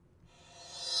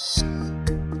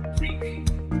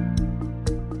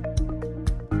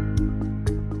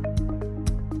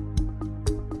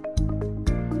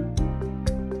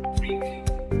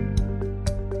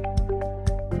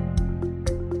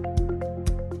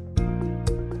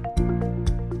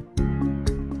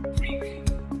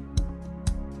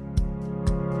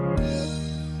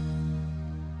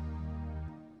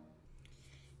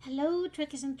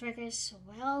Trekkies and Trekkers,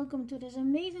 welcome to this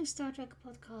amazing Star Trek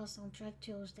podcast on Trek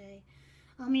Tuesday.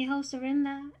 I'm your host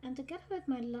Arinda, and together with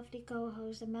my lovely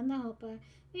co-host Amanda Hopper,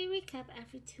 we recap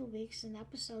every 2 weeks an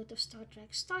episode of Star Trek,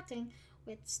 starting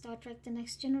with Star Trek The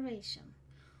Next Generation.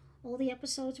 All the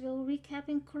episodes we'll recap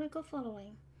in chronicle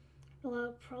following. We'll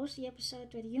approach the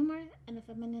episode with humor and a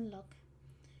feminine look.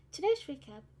 Today's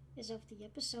recap is of the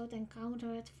episode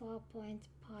Encounter at Farpoint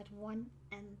Part 1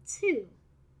 and 2.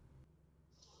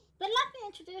 But let me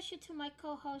introduce you to my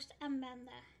co-host Amanda.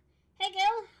 Hey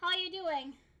Gil, how are you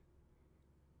doing?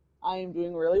 I am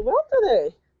doing really well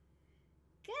today.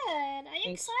 Good. Are you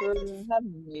Thanks for excited?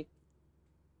 having me.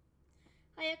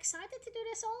 Are you excited to do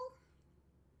this all?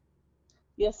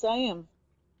 Yes, I am.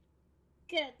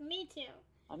 Good, me too.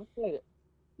 I'm excited.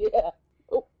 Yeah.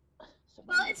 Oh, Well,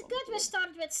 someone it's was on the good we door.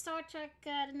 started with Star Trek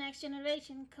The Next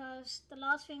Generation because the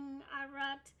last thing I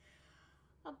read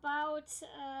about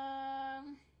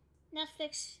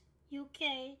Netflix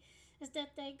UK is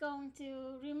that they're going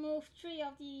to remove 3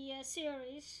 of the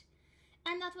series,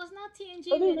 and that was not Are TNG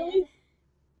they with it. really?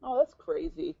 Oh, that's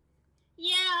crazy.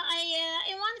 Yeah,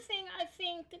 in one thing I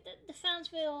think the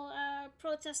fans will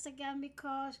protest again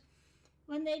because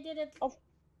when they did it Oh,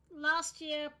 last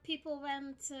year, people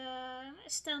went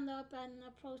stand up and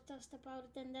protest about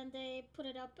it, and then they put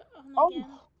it up on again.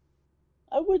 oh,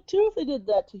 I would too if they did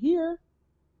that to here.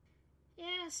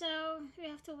 Yeah, so we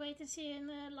have to wait and see in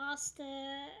the last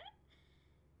at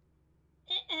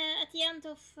the end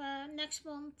of next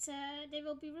month they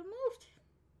will be removed.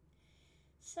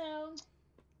 So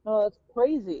Oh, that's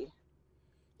crazy.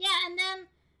 yeah, and then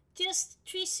just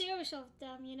 3 series of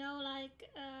them, like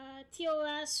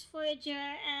TOS,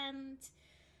 Voyager, and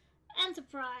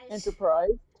Enterprise.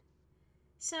 Enterprise.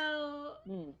 So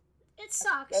Hmm, it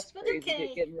sucks, that's but crazy.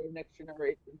 okay. Getting rid of Next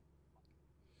Generation.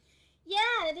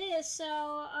 Yeah, it is.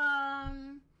 So,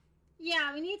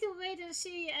 yeah, we need to wait and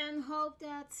see and hope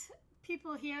that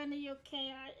people here in the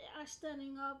UK are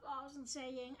standing up also and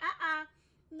saying,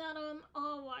 not on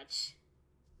our watch.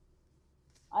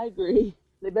 I agree.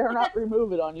 They better not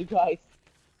remove it on you guys.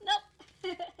 Nope.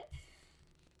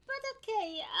 But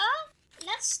okay,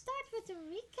 let's start with the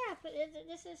recap.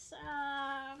 This is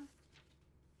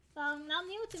well, not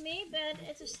new to me, but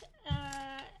it is.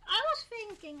 I was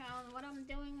thinking on what I'm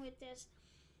doing with this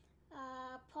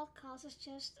podcast is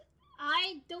just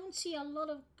I don't see a lot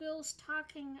of girls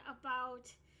talking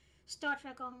about Star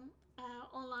Trek on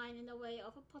online in the way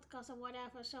of a podcast or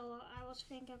whatever. So I was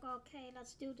thinking, okay,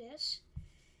 let's do this.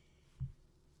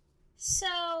 So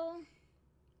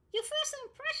your first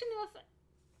impression of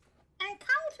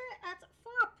Encounter at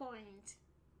Farpoint.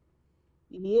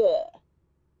 Yeah,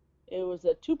 it was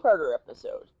a two-parter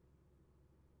episode,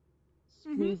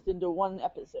 Mm-hmm. squeezed into one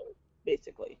episode,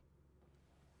 basically.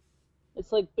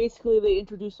 It's like basically they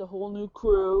introduce a whole new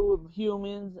crew of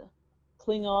humans,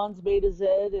 Klingons, Beta Z,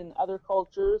 and other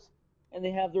cultures, and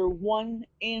they have their one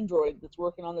android that's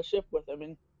working on the ship with them.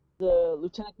 And the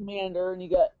lieutenant commander, and you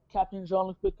got Captain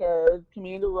Jean-Luc Picard,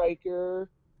 Commander Riker,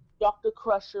 Dr.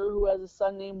 Crusher, who has a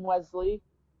son named Wesley,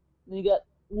 and then you got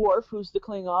Worf, who's the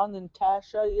Klingon, and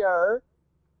Tasha Yar,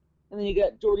 and then you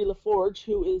got Geordie LaForge,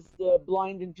 who is the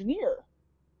blind engineer.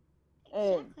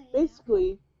 And Exactly. Yeah.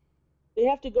 basically, they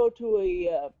have to go to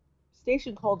a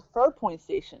station called Farpoint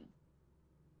Station,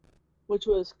 which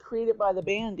was created by the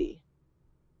Bandy.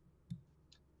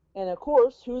 And of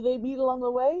course, who they meet along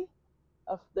the way?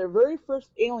 Their very first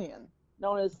alien,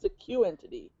 known as the Q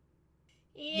entity,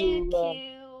 Yeah, who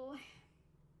Q.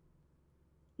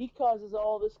 he causes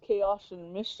all this chaos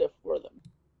and mischief for them,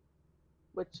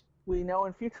 which we know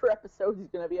in future episodes he's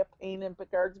going to be a pain in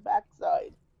Picard's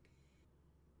backside.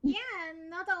 Yeah, and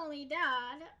not only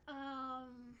that,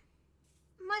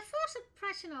 my first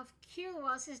impression of Q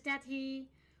was is that he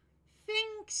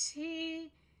thinks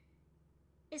he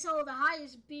is all the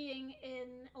highest being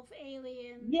in of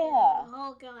alien in Yeah, the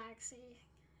whole galaxy.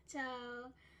 So,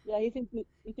 yeah, he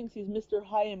thinks he's Mr.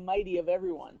 High and Mighty of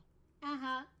everyone,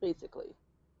 uh-huh, basically.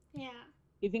 yeah.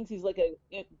 He thinks he's like a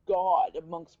god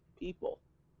amongst people.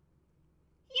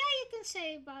 Yeah, you can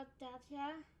say about that,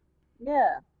 yeah.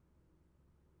 Yeah.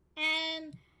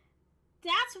 And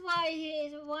that's why he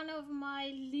is one of my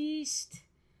least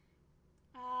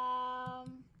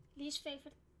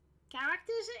favorite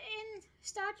characters in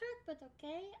Star Trek, but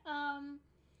okay.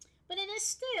 But it is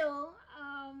still,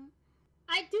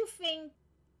 I do think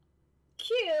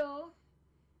Q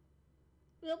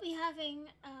will be having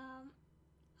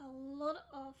a lot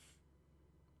of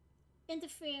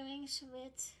interference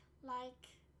with, like,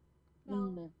 well,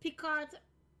 Mm. Picard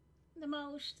the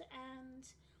most, and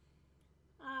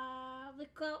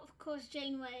of course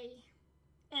Janeway,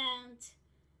 and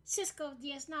Cisco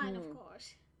DS9, of Hmm.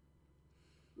 course.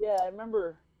 Yeah, I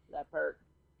remember that part.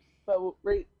 But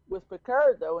right with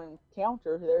Picard though, in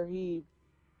Counter, there he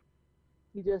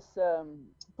just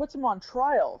puts him on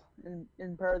trial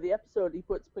in part of the episode. He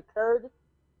puts Picard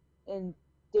and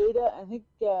Data. I think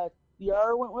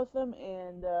Yar went with him,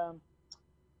 and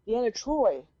Deanna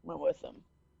Troy went with him.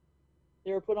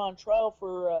 They were put on trial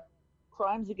for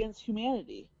crimes against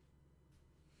humanity,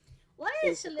 Well,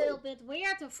 it's a little basically. bit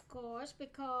weird, of course,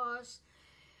 because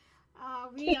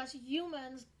we as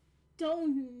humans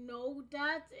don't know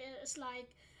that. It's like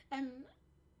an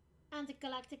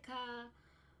Antigalactica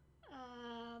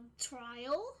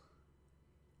trial,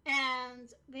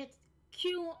 and with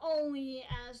Q only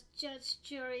as judge,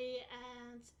 jury,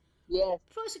 and Yes,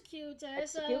 prosecutors.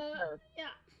 executioner.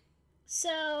 Yeah.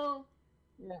 So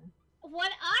Yeah.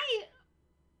 what I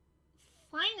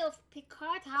find of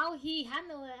Picard, how he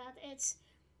handled that, it's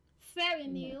very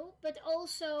Mm. new, but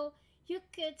also you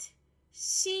could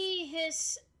see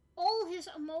his all his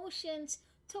emotions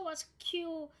towards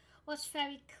Q was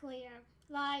very clear.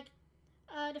 Like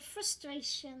the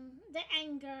frustration, the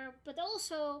anger, but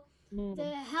also Mm.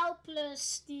 the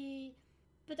helpless, the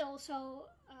but also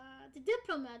the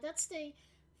diplomat. That's the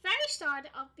very start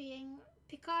of being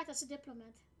Picard as a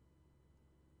diplomat.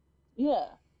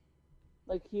 Yeah,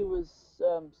 like he was.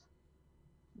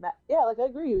 Yeah, like I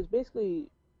agree. He was basically.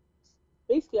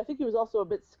 I think he was also a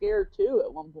bit scared too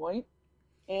at one point,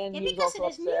 and Yeah, he was because it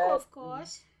also is new, upset. of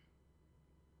course.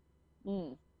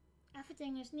 Mm.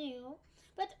 Everything is new,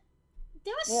 but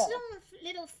there was Yeah. some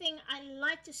little thing I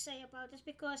like to say about this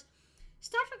because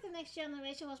Star Trek: The Next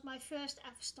Generation was my first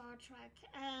ever Star Trek,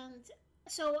 and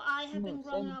so I have been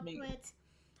grown Same with up me. with.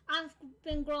 I've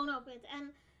been grown up with,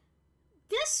 and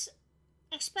this,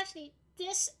 especially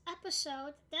this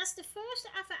episode, that's the first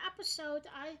ever episode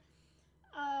I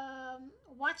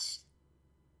watched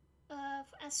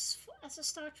as a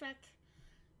Star Trek.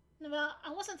 Well,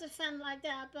 I wasn't a fan like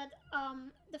that, but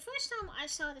the first time I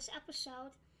saw this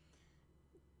episode,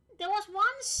 there was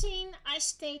one scene I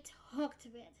stayed hooked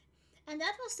with, and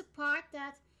that was the part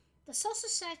that the saucer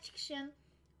section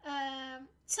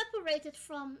separated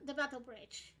from the battle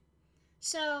bridge.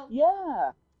 So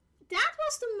Yeah. that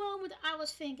was the moment I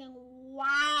was thinking,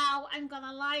 wow, I'm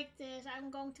gonna like this, I'm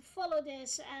going to follow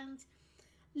this. And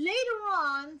later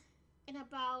on, in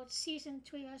about season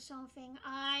 3 or something,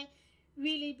 I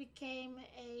really became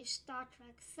a Star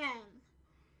Trek fan.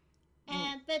 Mm.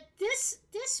 And but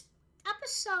this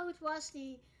episode was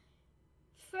the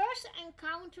first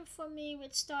encounter for me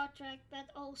with Star Trek, but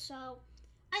also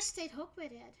I stayed hooked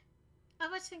with it. I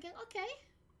was thinking, okay,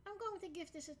 I'm going to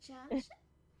give this a chance.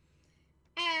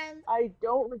 And I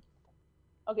don't.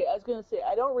 Okay, I was gonna say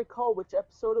I don't recall which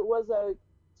episode it was I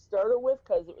started with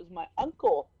because it was my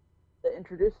uncle that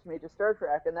introduced me to Star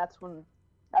Trek, and that's when,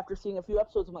 after seeing a few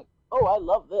episodes, I'm like, oh, I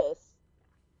love this,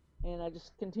 and I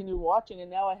just continued watching, and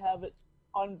now I have it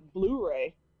on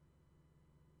Blu-ray,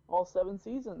 all 7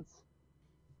 seasons.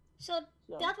 so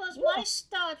So that was my yeah.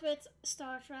 start with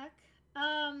Star Trek.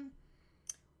 Um,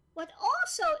 what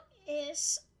also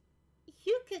is,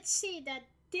 you could see that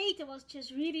Data was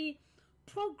just really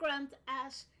programmed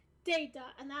as Data,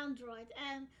 an android,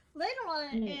 and later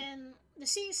on Mm. in the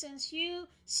seasons, you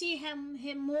see him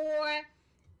more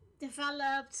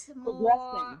developed, more,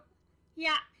 Progressing,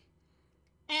 yeah,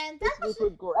 and that basically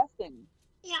was, progressing.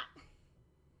 yeah,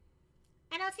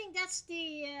 and I think that's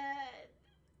the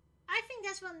I think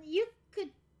that's when you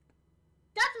could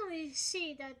definitely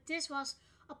see that this was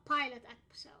a pilot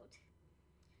episode.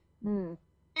 Mm.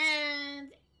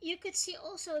 And you could see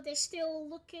also they're still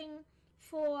looking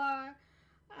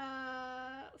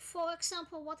for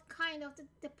example, what kind of the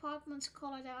departments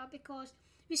color they are, because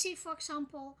we see, for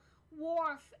example,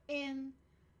 Worf in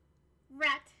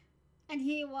red, and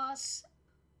he was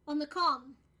on the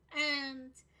con,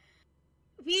 and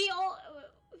we all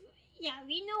yeah,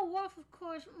 we know Worf, of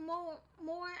course,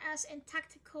 more as in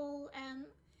tactical, and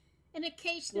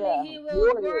occasionally Yeah, he will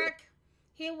warrior. work.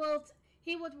 He will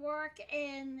he would work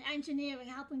in engineering,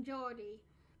 helping Geordi.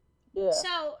 Yeah.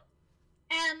 So,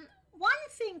 one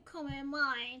thing come in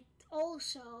mind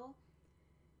also.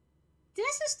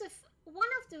 This is one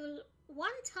of the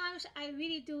one times I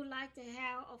really do like the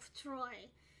hair of Troy.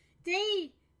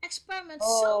 They experiment so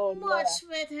Oh yeah. much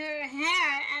with her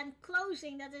hair and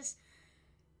clothing that is,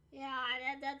 yeah,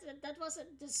 that was a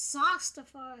disaster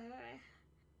for her.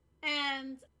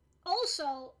 And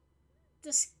also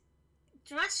the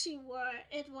dress she wore,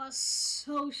 it was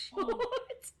so short.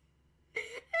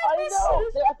 It I was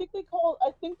know. so, I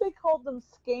think they called them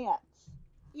scants.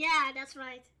 yeah, that's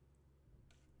right.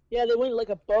 Yeah, they went like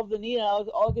above the knee, and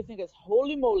all I could think is,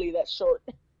 holy moly, that's short.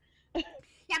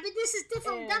 Yeah, but this is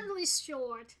different, And definitely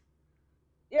short.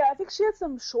 yeah, I think she had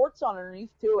some shorts on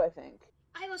underneath too, I think.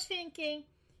 I was thinking,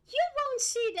 you won't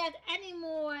see that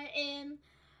anymore in,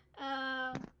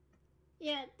 uh,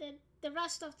 yeah, the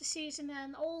rest of the season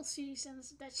and all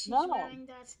seasons that she's No. wearing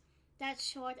that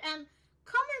short. And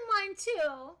come in mind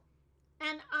too,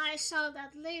 and I saw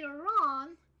that later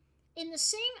on in the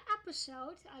same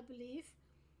episode, I believe,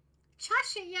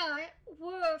 Chasha Yar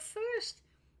wore first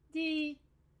the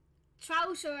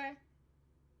trouser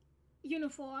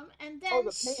uniform, and Oh, then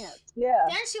the pants. Yeah.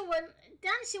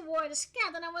 she wore the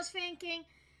skirt, and I was thinking,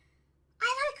 I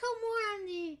like her more in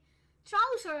the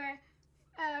trouser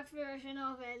version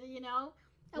of it, you know.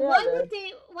 And Yeah, why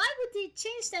would they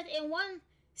change that in one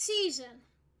season?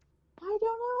 I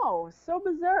don't know. It's so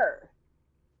bizarre.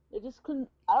 They just couldn't.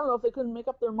 I don't know if they couldn't make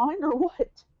up their mind or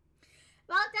what.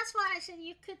 Well, that's why I said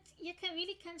you can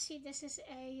really can see this as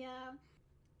a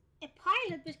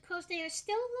pilot, because they are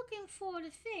still looking for the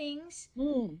things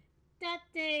Hmm. that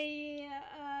they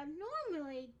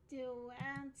normally do,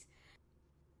 and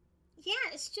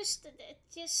yeah, it's just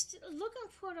looking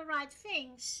for the right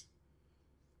things.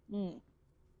 Hmm.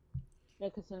 Yeah,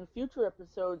 because in future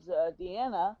episodes,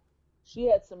 Deanna, she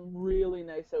had some really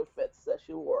nice outfits that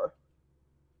she wore.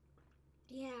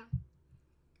 Yeah,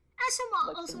 and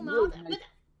Like some some really other, nice. but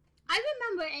I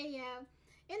remember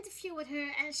a interview with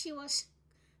her, and she was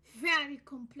very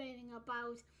complaining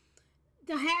about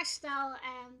the hairstyle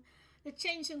and the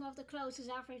changing of the clothes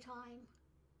every time.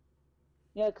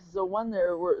 Yeah, because the one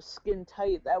there were skin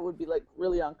tight, that would be like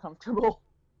really uncomfortable.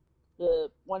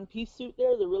 The one piece suit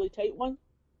there, the really tight one.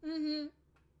 Mm-hmm.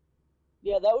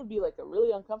 Yeah, that would be like a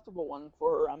really uncomfortable one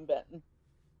for her, I'm betting.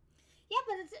 Yeah,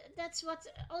 but that's what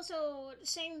also the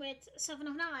same with 7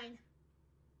 of 9.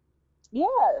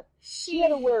 Yeah, she had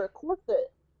to She wear a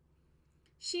corset.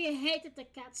 she hated the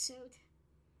cat suit,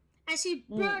 and she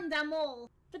Mm. burned them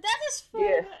all. But that is for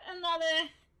Yeah. another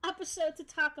episode to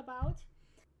talk about.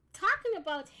 Talking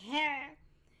about hair,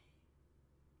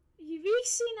 we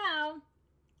see now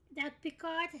that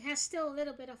Picard has still a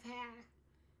little bit of hair,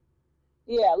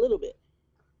 Yeah, a little bit.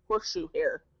 Horseshoe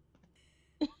hair.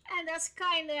 and that's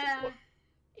kind of, That's what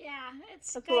yeah,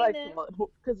 it's that's what I kind of. call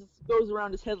it because it goes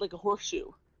around his head like a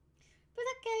horseshoe. But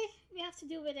okay, we have to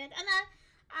do with it. And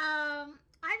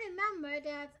I remember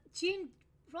that Gene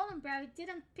Roddenberry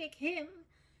didn't pick him,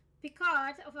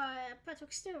 Picard, of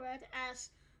Patrick Stewart, as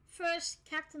first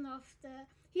captain of the.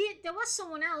 There was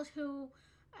someone else who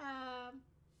uh,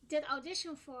 did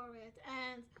audition for it,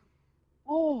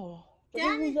 Oh, I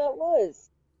forget who then that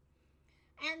was.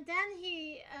 then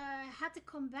he had to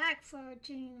come back for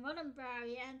Gene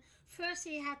Roddenberry, and first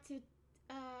he had to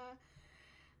uh,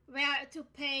 wear a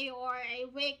toupee or a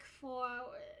wig for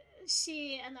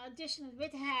see an audition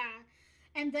with hair,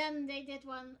 and then they did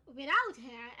one without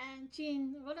hair, and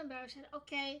Gene Roddenberry said,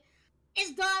 okay,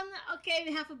 it's done, okay,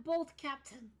 we have a bold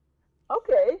captain.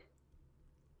 Okay.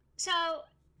 So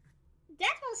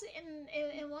that was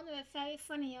in one way very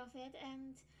funny of it,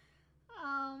 and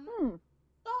Hmm.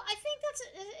 well, I think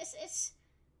it's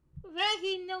where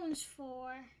he known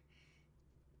for.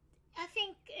 I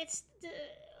think it's the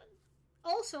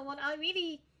also what I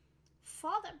really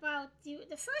thought about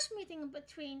the first meeting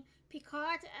between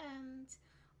Picard and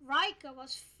Riker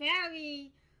was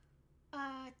very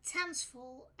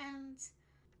tenseful, and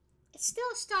it's still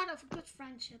a start of a good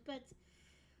friendship. But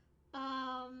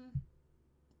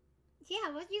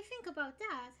yeah, what do you think about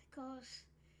that? Because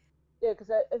Yeah,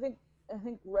 because I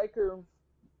think Riker.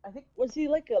 I think was he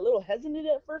like a little hesitant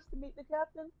at first to meet the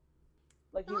captain,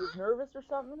 like he well, was nervous or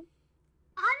something.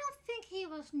 I don't think he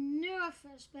was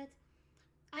nervous, but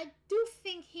I do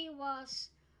think he was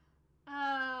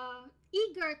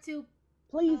eager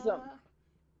Please him uh,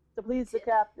 to please to the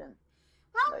captain,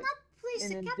 well, like not please in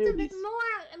the his captain, but duties.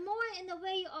 more in the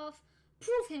way of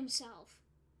prove himself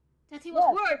that he was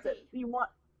Yes, that's it. worthy.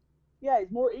 Yeah,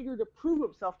 he's more eager to prove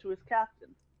himself to his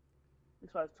captain.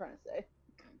 That's what I was trying to say.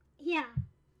 Yeah,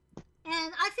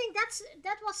 and I think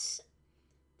that was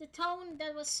the tone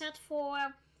that was set for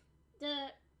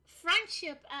the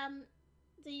friendship and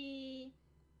the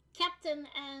captain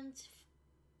and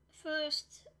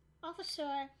first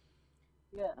officer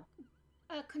Yeah.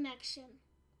 connection.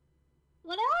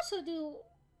 What I also do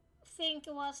think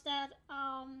was that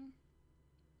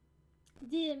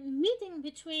the meeting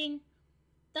between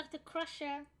Dr.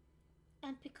 Crusher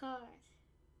and Picard.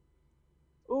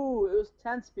 Ooh, it was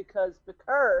tense because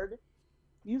Picard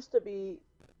used to be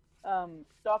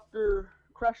Dr.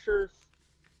 Crusher's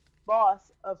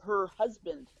boss of her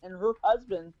husband, and her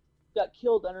husband got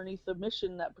killed underneath the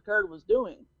mission that Picard was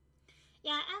doing.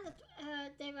 Yeah, and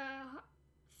they were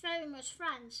very much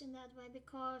friends in that way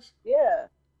because Yeah.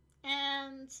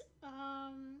 and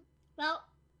well,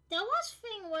 there was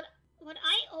thing what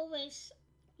I always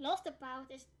loved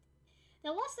about is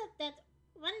there was that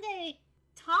when they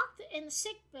talked in the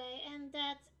sick bay and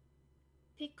that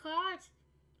Picard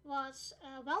was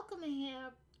welcoming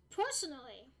her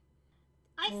personally.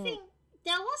 I Mm. think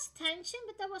there was tension,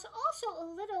 but there was also a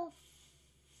little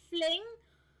fling.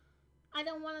 I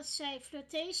don't want to say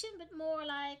flirtation, but more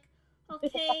like,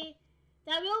 okay,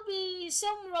 there will be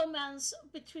some romance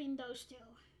between those two.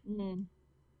 Mm.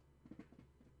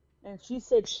 And she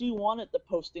said she wanted the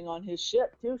posting on his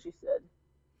ship too. She said.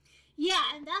 Yeah,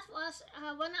 and that was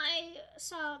when I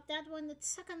saw that one the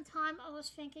second time. I was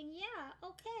thinking, yeah,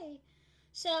 okay.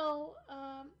 So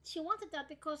she wanted that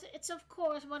because it's of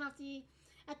course one of the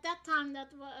at that time that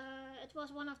it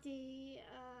was one of the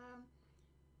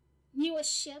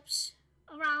newest ships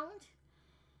around,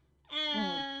 Mm.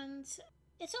 and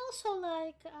it's also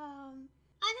like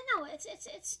I don't know.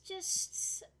 It's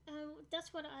just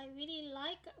that's what I really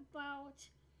like about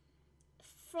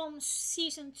from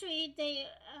season 3. They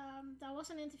there was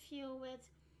an interview with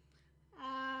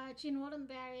Gene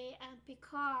Roddenberry and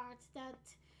Picard that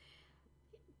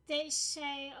they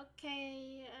say,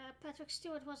 okay, Patrick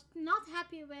Stewart was not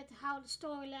happy with how the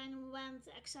storyline went,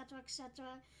 etc., etc.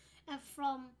 And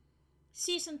from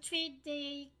season 3,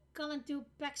 they gonna do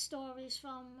backstories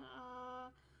from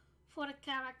for the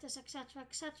characters, etc.,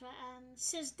 etc. And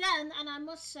since then, and I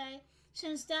must say,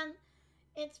 since then,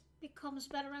 it becomes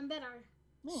better and better.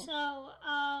 Mm. So,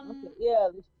 Okay. Yeah,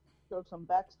 they showed some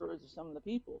backstories of some of the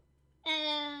people.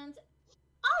 and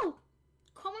oh,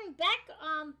 coming back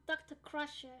on Dr.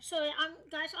 Crusher. Sorry,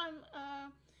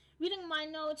 I'm reading my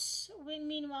notes.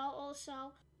 Meanwhile,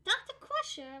 also Dr.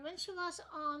 Crusher, when she was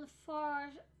on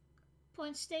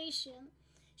Farpoint Station,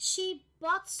 she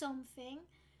bought something,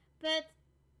 but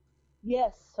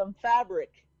Yes, some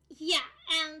fabric. yeah,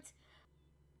 and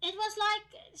it was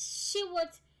like she would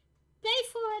pay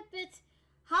for it, but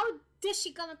how is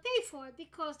she gonna pay for it?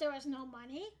 Because there was no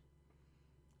money.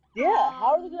 Yeah,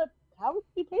 how are they gonna? How would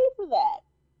she pay for that?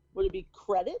 Would it be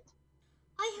credit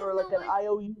I have or like no an idea.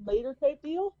 IOU later type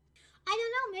deal? I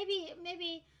don't know.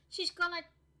 Maybe she's gonna.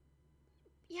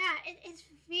 Yeah, it's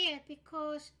weird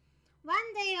because when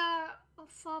they are on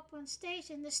Farpoint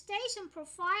Station, the station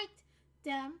provide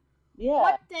them Yeah,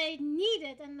 what they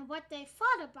needed and what they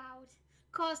thought about.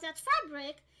 Cause that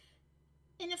fabric,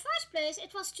 in the first place,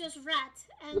 it was just red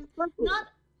it was and not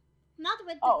purple. not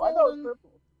with the Oh, I thought it was golden.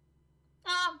 purple.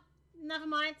 Never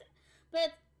mind.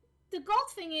 But the gold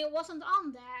thingy wasn't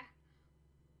on there,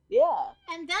 Yeah,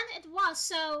 and then it was.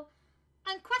 So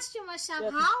I question myself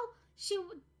yeah.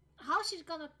 how she's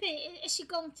gonna pay. Is she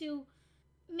going to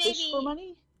Fish for maybe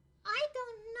money. I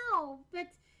don't know, but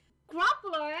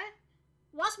Grappler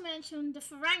was mentioned the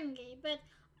Ferengi, but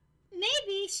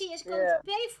maybe she is going to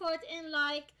Yeah. pay for it in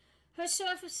like her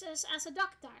services as a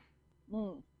doctor.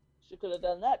 Hmm. She could have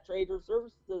done that. Trade her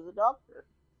services as a doctor.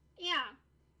 Yeah,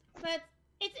 but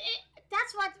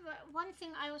that's what one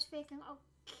thing I was thinking.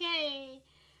 Okay,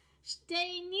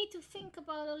 they need to think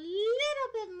about a little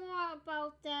bit more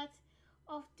about that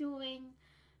of doing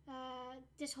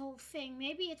this whole thing.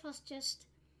 Maybe it was just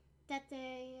that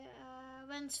they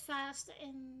went fast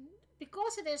in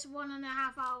because it is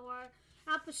 1.5 hour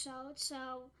episode.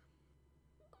 So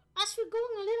as we're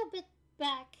going a little bit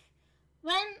back,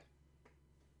 when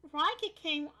Riker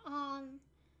came on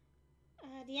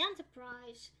the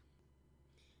Enterprise,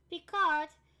 Picard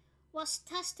was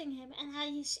testing him, and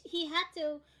he had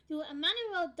to do a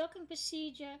manual docking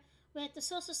procedure with the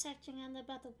saucer section and the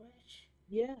battle bridge.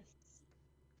 Yes.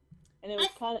 And it I was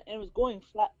kind of, and it was going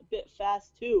a bit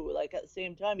fast too. Like at the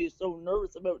same time, he was so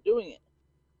nervous about doing it.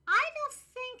 I don't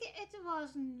think it was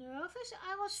nervous.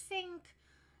 I was think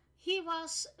he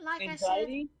was, like I said,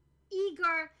 Anxiety.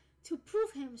 eager to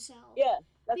prove himself Yeah,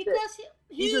 that's it. because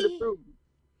Eager to prove.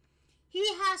 he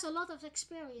has a lot of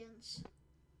experience.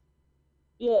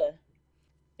 Yeah.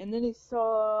 And then he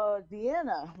saw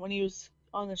Deanna when he was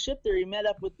on the ship there. He met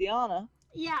up with Deanna,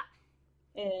 Yeah,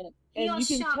 he and you was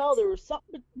can shocked. tell there was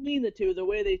something between the two, the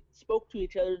way they spoke to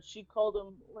each other. She called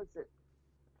him, what's it,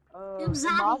 Imzadi.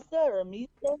 Imasa or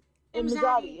Amisa?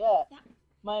 Imzadi, yeah.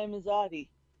 My Imzadi.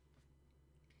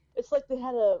 It's like they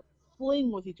had a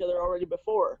fling with each other already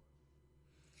before.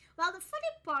 Well, the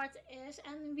funny part is,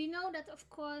 and we know that of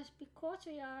course because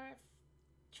we are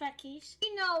Trekkies,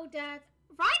 we know that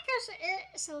Riker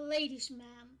is a ladies'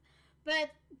 man,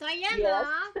 but Diana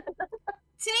Yes.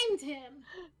 tamed him,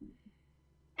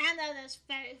 and that is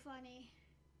very funny.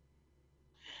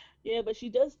 Yeah, but she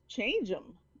does change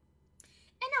him.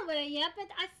 In a way, yeah, but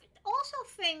I also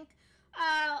think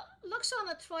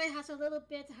Luxana Troy has a little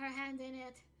bit her hand in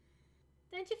it.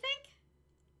 Don't you think?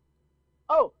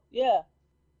 Oh, yeah.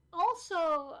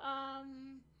 Also,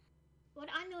 what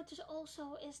I noticed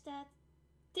also is that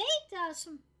Data's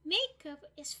makeup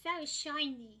is very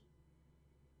shiny.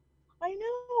 I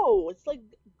know. It's like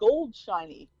gold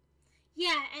shiny.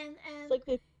 Yeah, It's and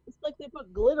like they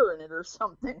put glitter in it or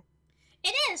something.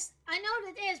 it is. I know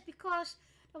it is because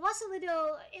there was a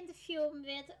little interview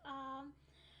with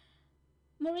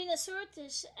Marina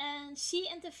Sirtis, and she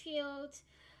interviewed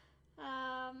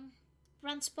um,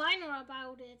 Brent Spiner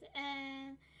about it,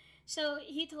 and so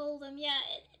he told them, yeah,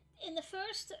 in the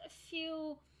first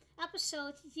few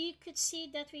episodes, you could see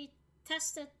that we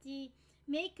tested the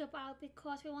makeup out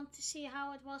because we wanted to see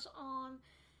how it was on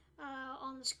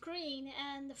the screen,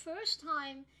 and the first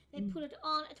time they put it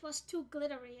on, it was too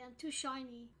glittery and too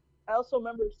shiny. I also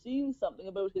remember seeing something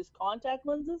about his contact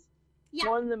lenses. Yeah,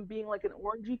 One of them being like an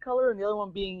orangey color and the other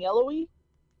one being yellowy.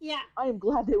 yeah. I am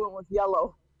glad they went with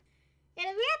yellow. And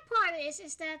the weird part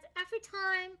is that every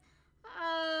time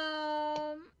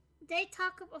they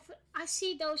talk of, I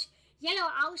see those yellow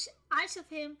eyes of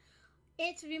him,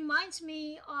 it reminds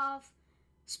me of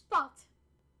Spot,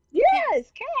 the cat.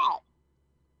 Yes, cat.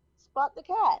 Spot the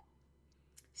cat.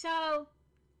 So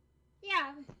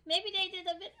yeah, maybe they did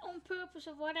a bit on purpose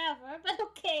or whatever, but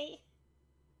okay.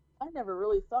 I never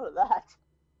really thought of that.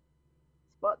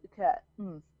 Spot the cat.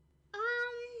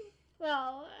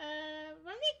 Well,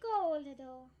 when we go a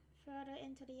little further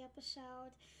into the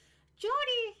episode,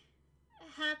 Jordy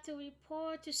had to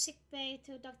report to sickbay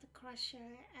to Dr.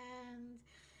 Crusher, and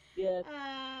Yeah,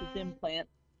 his implant.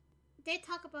 they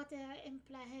talk about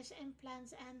his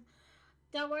implants, and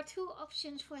there were two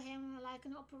options for him, like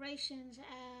an operations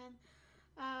and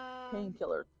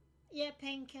Painkiller. yeah,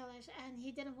 painkillers, and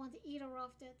he didn't want either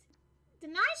of it. The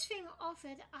nice thing of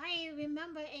it, I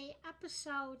remember a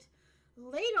episode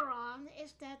later on,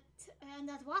 is that, and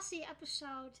that was the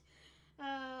episode,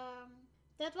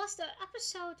 that was the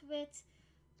episode with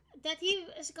that he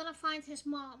is gonna find his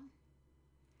mom,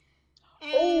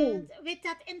 and with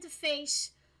that interface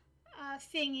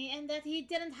thingy, and that he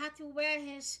didn't have to wear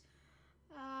his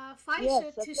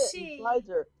visor to see. His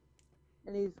visor.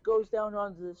 And he goes down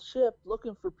onto the ship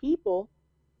looking for people,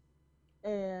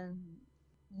 and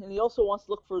he also wants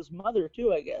to look for his mother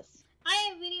too, I guess.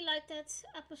 I really like that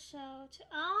episode.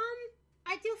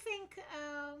 I do think,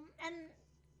 and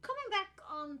coming back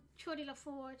on Jordi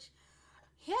LaForge,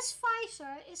 his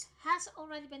visor has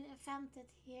already been invented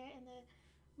here in the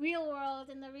real world,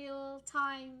 in the real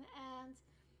time, and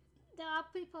there are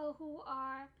people who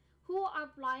are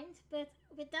blind, but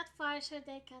with that visor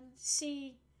they can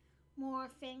see more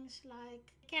things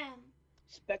like can.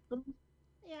 Spectrum,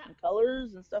 Yeah. and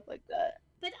colors and stuff like that.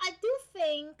 But I do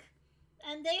think,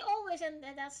 and they always, and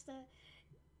that's the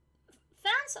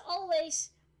fans always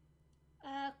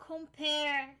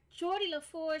compare Jordi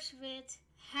LaForge with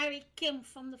Harry Kim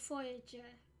from the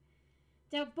Voyager.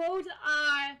 They both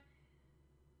are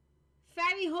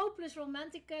very hopeless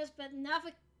romanticas, but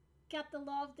never get the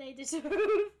love they deserve.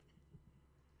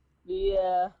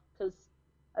 Yeah, because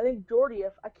I think Jordy,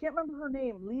 I can't remember her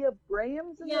name, Leah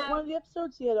Brahms in one of the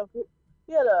episodes. He had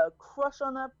a crush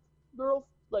on that girl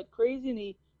like crazy, and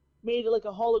he made like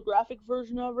a holographic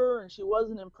version of her, and she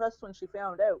wasn't impressed when she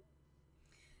found out.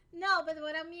 No, but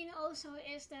what I mean also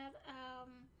is that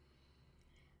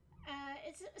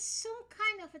it's some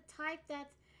kind of a type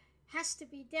that has to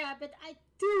be there. But I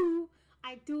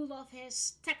do love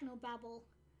his techno babble.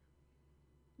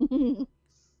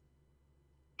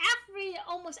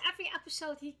 Almost every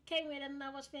episode he came with, and I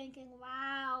was thinking,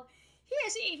 wow, he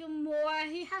has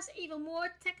even more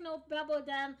techno babble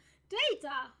than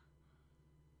Data.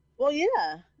 Well,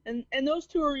 yeah, and those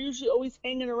two are usually always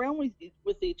hanging around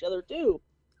with each other too.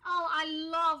 Oh, I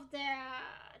love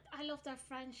their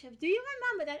friendship. Do you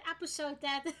remember that episode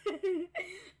that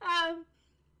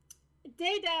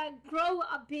Data grow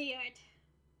a beard?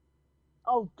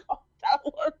 Oh God, that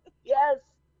one, yes,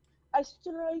 I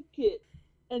strike it.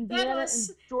 And Deanna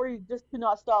and Jordy just could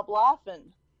not stop laughing.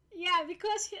 Yeah,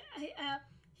 because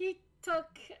he took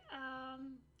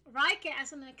Riker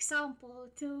as an example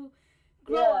to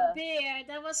grow a beard.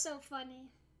 That was so funny.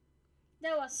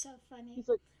 He's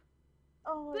like,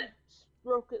 oh,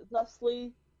 stroke it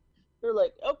thusly. They're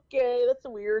like, okay, that's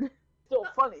weird. Still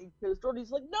funny, because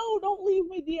Jordy's like, no, don't leave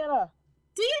me, Deanna.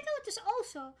 Do you notice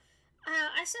also,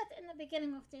 I said in the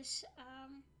beginning of this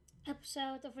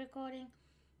episode of recording,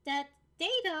 that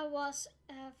Data was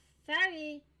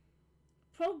very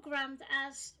programmed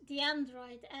as the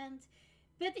android,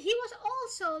 but he was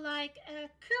also like a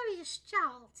curious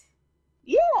child.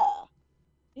 Yeah,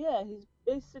 Yeah, he's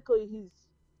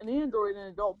an android in an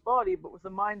adult body, but with the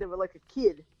mind of like a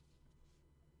kid,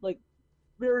 like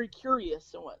very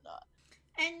curious and whatnot.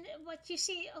 And what you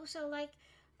see also, like,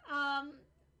 um,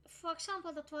 for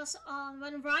example, that was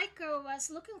when Riker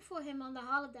was looking for him on the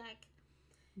holodeck,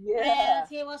 and Yeah.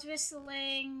 he was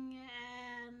whistling,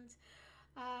 and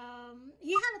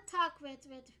he had a talk with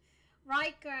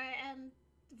Riker, and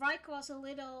Riker was a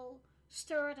little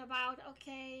stirred about,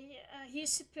 okay,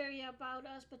 he's superior about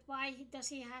us, but why does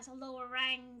he has a lower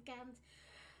rank, and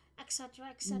etc.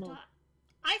 Mm, etc.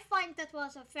 I find that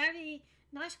was a very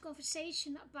nice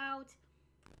conversation about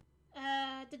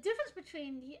the difference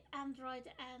between the android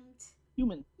and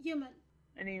human. human.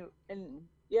 And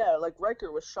yeah, like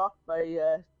Riker was shocked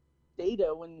by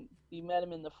Data when he met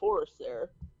him in the forest there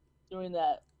doing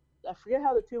that. I forget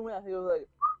how the tune went. I think it was like,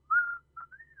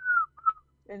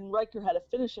 and Riker had to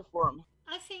finish it for him.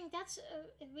 I think that's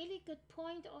a really good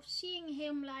point of seeing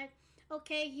him like,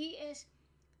 okay, he is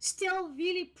still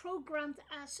really programmed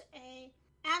as a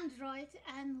android,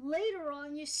 and later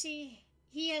on you see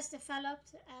he has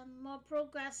developed and more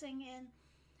progressing in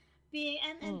being,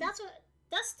 and Mm.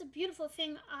 that's the beautiful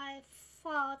thing. I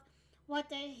thought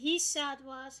what he said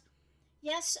was,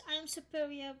 yes, I'm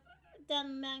superior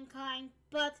than mankind,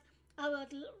 but I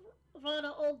would rather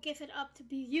all give it up to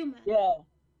be human. Yeah,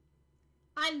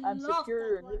 I I'm love that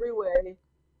superior in one. every way.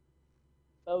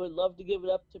 I would love to give it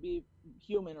up to be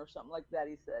human or something like that.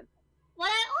 He said. What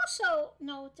I also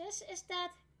notice is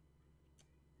that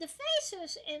the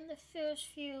faces in the first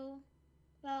few,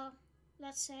 well,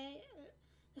 let's say,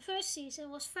 the first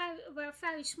season were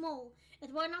very small.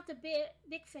 It were not the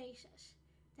big faces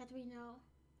that we know,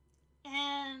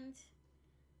 and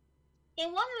in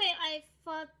one way I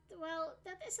thought, well,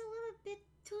 that is a little bit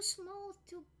too small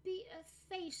to be a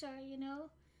facer.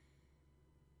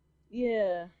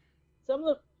 Yeah, some of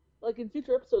the like in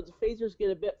future episodes, the phasers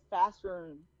get a bit faster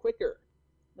and quicker.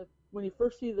 Like when you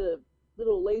first see the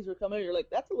little laser come in, you're like,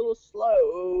 that's a little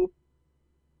slow.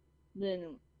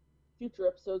 Then future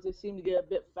episodes, they seem to get a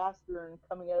bit faster and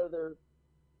coming out of the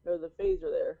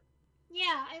phaser there.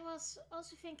 Yeah, I was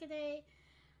also thinking they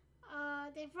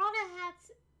rather had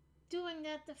doing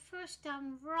that the first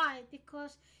time right,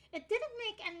 because it didn't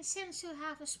make any sense to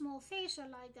have a small phaser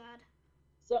like that.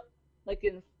 So, like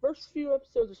in the first few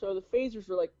episodes or so, the phasers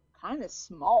were like kind of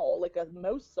small, like a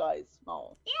mouse size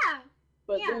small. Yeah,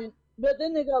 But yeah,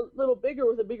 then they got a little bigger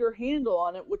with a bigger handle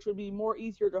on it, which would be more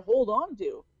easier to hold on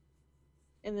to.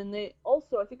 And then they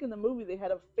also, I think in the movie, they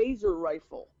had a phaser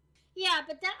rifle. yeah.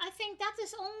 But that, I think that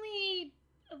is only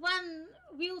when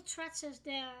real threats is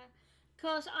there,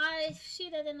 because I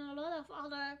see that in a lot of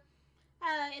other,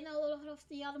 in a lot of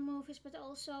the other movies, but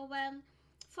also when,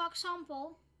 for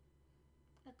example,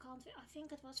 I can't. I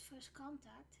think it was First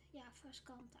Contact. Yeah, First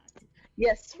Contact.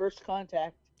 Yes, first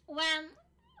contact. When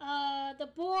the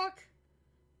Borg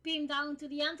beamed down to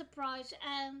the Enterprise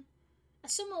and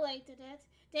assimilated it,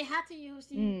 they had to use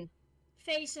the Mm.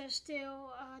 phasers to,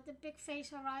 the big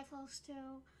phaser rifles to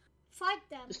fight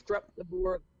them. Disrupt the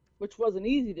Borg, which wasn't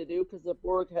easy to do because the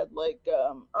Borg had like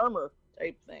armor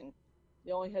type thing.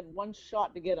 They only had one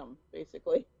shot to get them,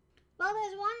 basically. Well,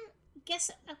 there's one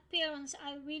guest appearance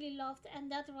I really loved,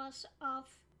 and that was of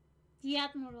the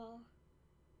Admiral,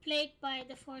 played by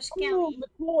the Force Admiral Kelly.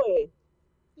 McCoy,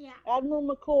 Yeah, Admiral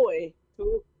McCoy,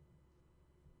 who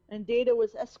and Data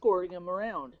was escorting him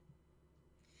around.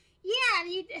 yeah.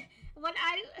 And what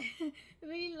I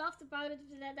really loved about it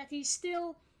was that he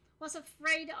still was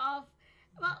afraid of.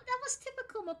 Well, that was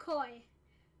typical McCoy,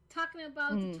 talking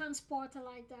about the Mm. transporter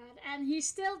like that, and he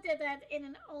still did that in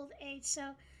an old age.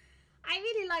 So I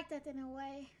really like that in a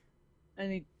way.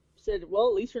 And he said, "Well,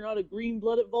 at least you're not a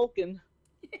green-blooded Vulcan."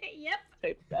 Yep,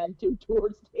 Type of attitude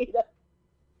towards Data.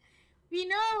 we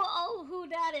know all who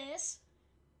that is.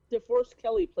 DeForest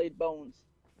Kelly played Bones.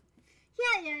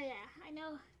 Yeah, yeah, yeah. I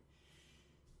know,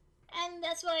 and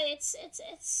that's why it's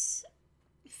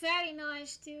very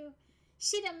nice to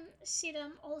see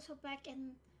them also back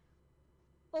in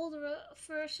older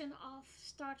version of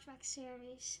Star Trek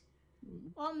series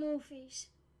Mm. or movies.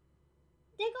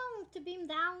 They're going to beam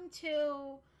down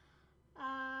to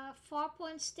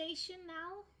Farpoint Station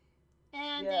now,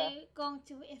 and Yeah, they're going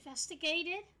to investigate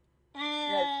it.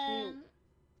 yeah. See, And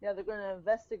yeah, they're going to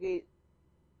investigate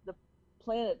the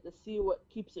planet to see what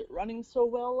keeps it running so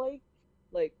well,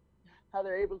 like how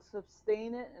they're able to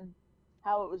sustain it and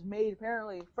how it was made.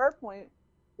 Apparently, Farpoint,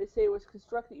 they say it was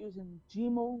constructed using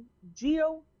geothermal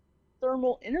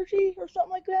energy or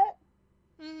something like that.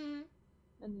 mm-hmm.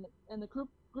 And the group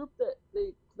that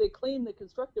they claim they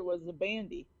constructed was the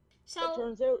Bandy, but So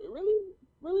turns out it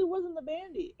really wasn't the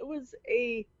Bandy. It was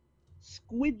a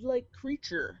squid-like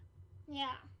creature,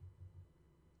 Yeah.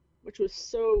 which was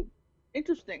so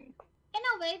interesting. In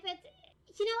a way, but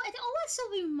it also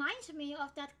reminds me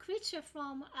of that creature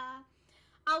from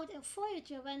out in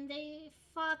Voyager when they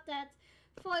thought that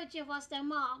Voyager was their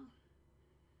mom.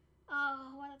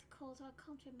 Oh, what it called? I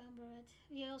can't remember it.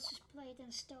 We also played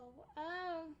in Stowe.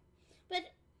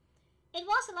 But it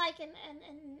was like an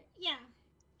yeah,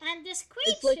 and this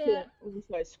It's like creature,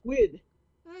 a squid.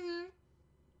 mm-hmm,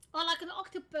 or like an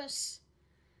octopus,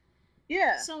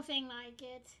 Yeah, something like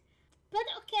it. But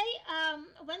okay,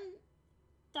 when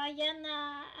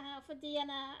for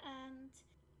Diana and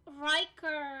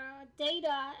Riker,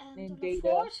 Data, and and Data,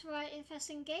 LaForge were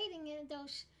investigating in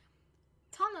those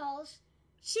tunnels,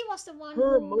 she was the one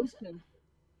her who emotion.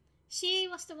 she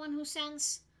was the one who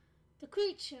sensed the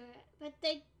creature, but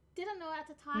they didn't know at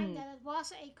the time that it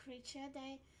was a creature.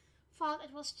 They thought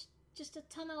it was just a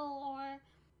tunnel or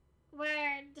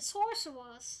where the source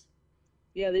was.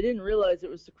 Yeah, they didn't realize it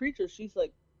was the creature. She's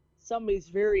like, somebody's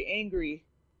very angry,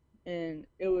 and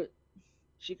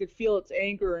she could feel its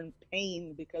anger and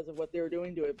pain because of what they were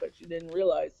doing to it, but she didn't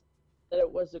realize that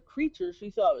it was a creature. She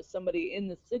thought it was somebody in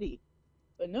the city,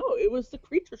 but no, it was the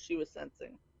creature she was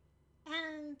sensing.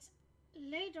 And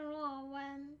later on,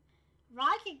 when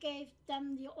Riker gave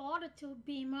them the order to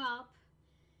beam up,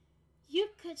 you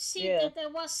could see that there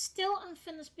was still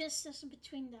unfinished business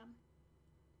between them.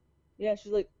 Yeah,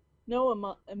 she's like, no,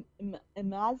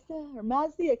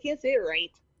 Mazdi, I can't say it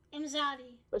right.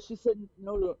 Imzadi. But she said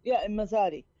no to him. Yeah,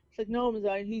 Mazadi. She's like, no,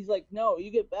 Mazadi. He's like, no, you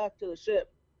get back to the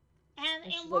ship. And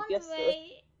in she's one like, yes, way,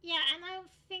 sir. yeah, and I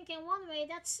think in one way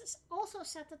that's also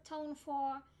set the tone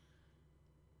for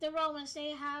the romance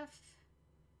they have.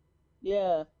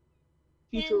 Yeah,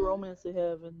 future romance they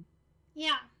have, and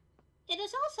yeah, it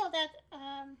is also that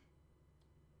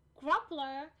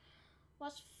Gruppler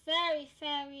was very,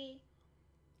 very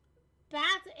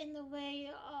bad in the way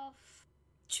of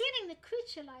treating the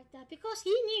creature like that because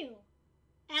he knew.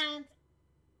 And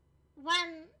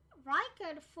when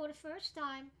Riker for the first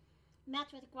time met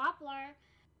with Gruppler,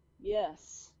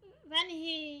 yes, when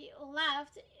he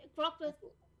left, Gruppler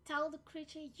told the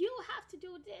creature, "You have to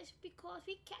do this because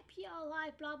we kept you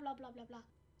alive." Blah blah blah blah blah.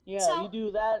 Yeah, so, you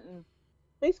do that and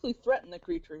basically threaten the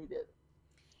creature. He did.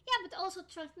 Yeah, but also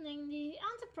threatening the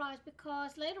Enterprise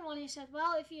because later on he said,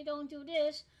 "Well, if you don't do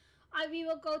this, we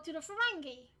will go to the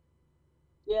Ferengi."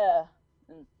 Yeah,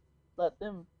 and let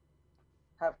them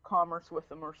have commerce with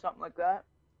them or something like that.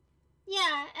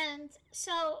 Yeah, and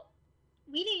so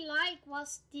really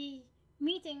was the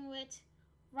meeting with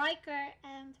Riker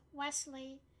and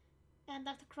Wesley and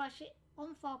Dr. Crusher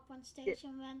on Farpoint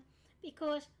Station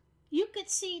because you could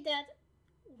see that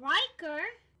Riker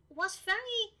was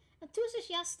very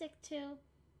enthusiastic to,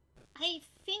 I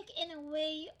think, in a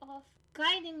way of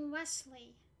guiding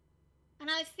Wesley. And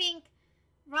I think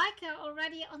Riker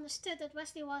already understood that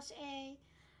Wesley was a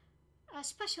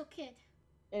special kid.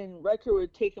 And Riker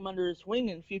would take him under his wing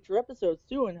in future episodes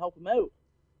too and help him out.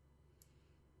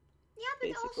 Yeah, but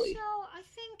basically. Also I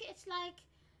think it's like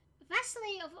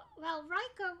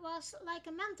Riker was like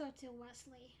a mentor to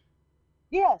Wesley.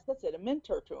 Yes, that's it, a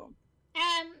mentor to him.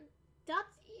 And that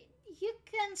you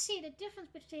can see the difference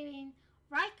between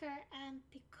Riker and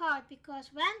Picard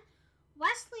because when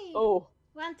Wesley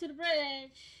went to the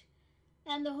bridge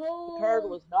and the whole... Picard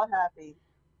was not happy.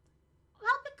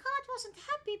 Well, Picard wasn't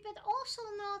happy, but also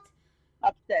not...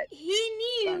 upset.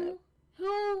 He knew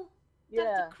who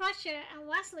Dr. Crusher and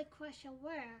Wesley Crusher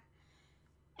were.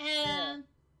 And...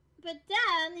 But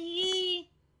then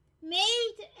he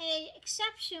made an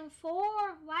exception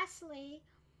for Wesley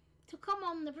to come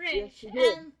on the bridge.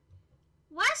 Yes, and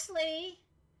Wesley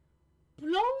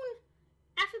blown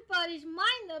everybody's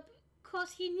mind up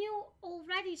because he knew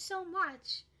already so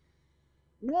much.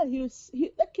 Yeah,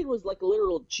 that kid was like a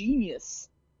literal genius.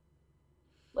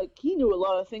 Like, he knew a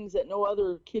lot of things that no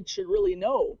other kid should really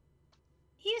know.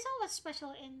 He is always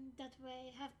special in that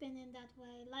way, have been in that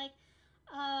way. Like,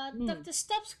 Dr.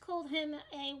 Stubbs called him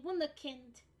a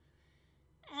wunderkind.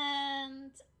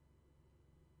 And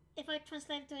if I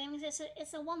translate it to him,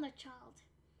 it's a wonder child.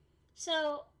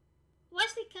 So,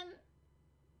 Wesley can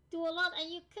do a lot, and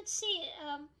you could see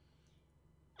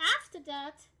after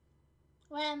that,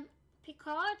 when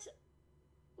Picard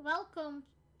welcomed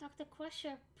Dr.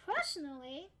 Crusher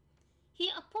personally, he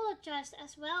apologized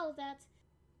as well that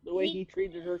the way he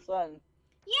treated her son.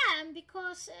 Yeah, and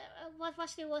because what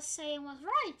Wesley was saying was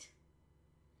right.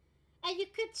 And you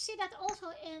could see that also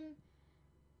in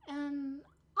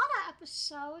other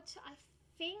episodes. I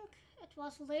think it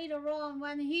was later on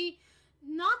when he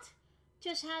not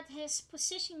just had his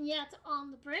position yet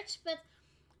on the bridge, but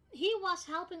he was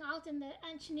helping out in the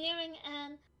engineering,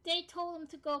 and they told him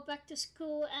to go back to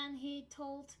school, and he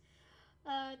told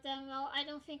them, well, I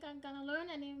don't think I'm gonna learn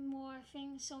any more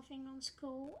something on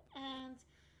school. And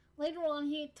later on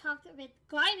he talked with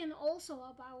Guinan also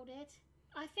about it.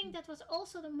 I think that was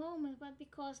also the moment, but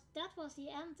because that was the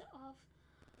end of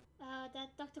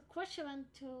that Dr. Crusher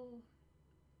went to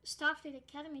Starfleet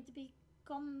Academy to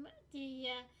become the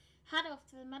head of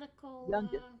the medical,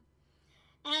 Youngest.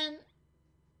 and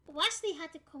Wesley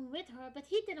had to come with her, but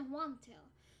he didn't want to.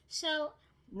 So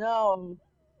No,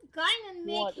 Guinan he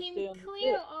make wanted to him stay on the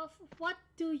clear ship. of what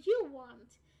do you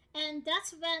want, and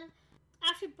that's when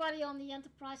everybody on the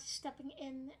Enterprise is stepping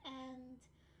in and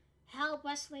help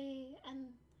Wesley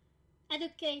and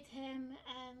educate him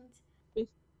and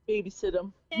Babysit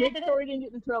him. Make sure he didn't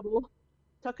get in trouble.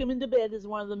 Tuck him into bed, as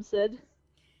one of them said.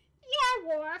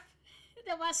 yeah, Worf.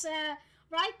 There was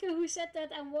Riker who said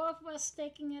that, and Worf was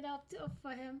taking it up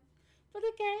for him. But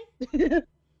okay,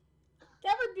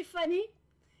 that would be funny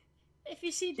if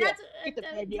you see Yeah, that. get to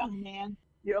bed, young man.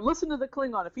 Yeah, listen to the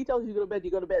Klingon. If he tells you to go to bed,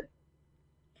 you go to bed.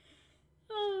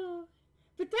 Oh,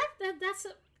 but that's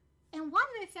in one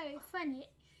way very funny.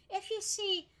 If you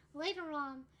see later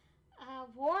on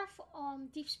Worf on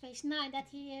Deep Space Nine that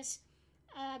he is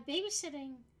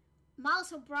babysitting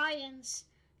Miles O'Brien's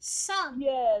son.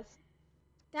 Yes.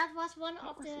 That was one That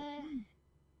of was the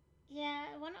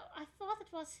so I thought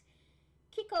it was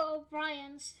Kiko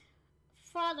O'Brien's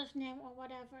father's name or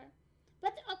whatever.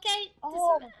 But okay,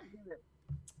 Oh, this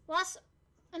was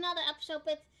another episode,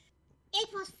 but it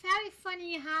was very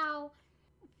funny how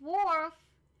Worf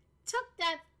took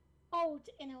that oath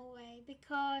in a way,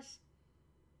 because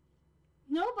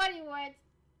nobody would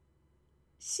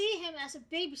see him as a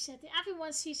babysitter.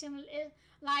 Everyone sees him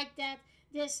like that,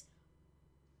 this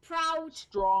proud,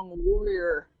 strong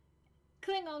warrior.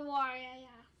 Klingon warrior,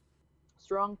 yeah.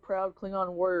 Strong, proud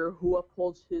Klingon warrior who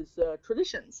upholds his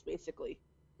traditions, basically.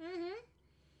 Mm-hmm.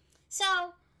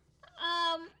 So,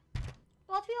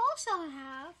 what we also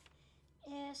have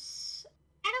is,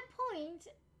 at a point,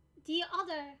 the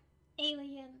other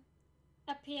alien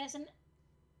appears, and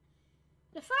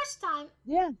the first time,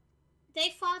 yeah, they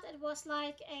thought it was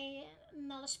like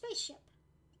another spaceship.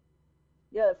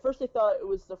 Yeah, at first they thought it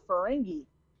was the Ferengi.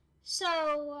 So,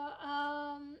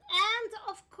 and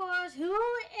of course, who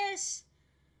is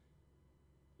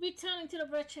returning to the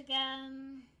bridge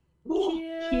again?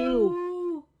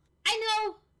 Q. I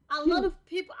know a lot of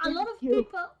people love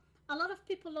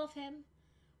him,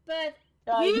 but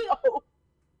I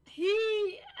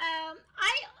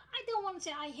don't want to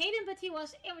say I hate him, but he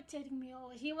was irritating me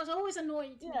always. He was always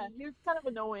annoying to me. Yeah, he was kind of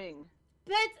annoying.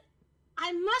 But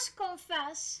I must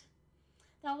confess,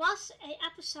 there was an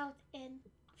episode in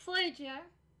Voyager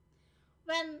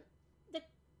when the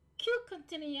Q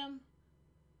Continuum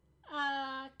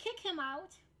kicked him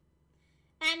out,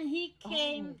 and he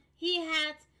came.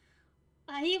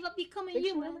 He would become a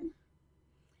human,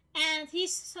 and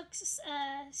he's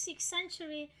 6th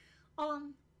century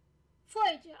on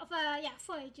Voyager.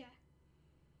 Voyager.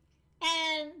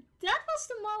 And that was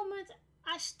the moment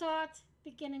I start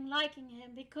beginning liking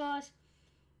him, because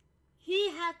he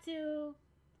had to,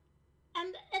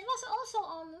 and it was also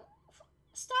on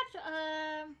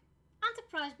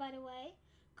Enterprise, by the way,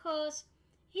 because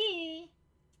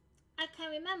I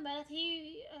can remember that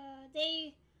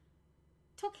they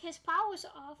took his powers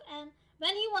off, and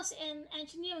when he was in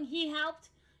engineering, he helped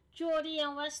Geordi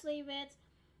and Wesley with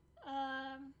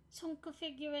some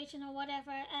configuration or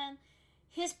whatever, and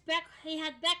he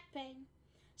had back pain.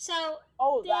 So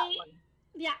that one.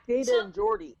 Yeah. Data and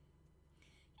Geordi.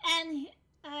 And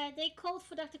they called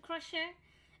for Dr. Crusher,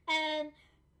 and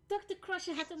Dr.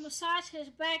 Crusher had to massage his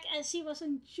back, and she was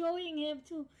enjoying him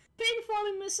to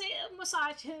painfully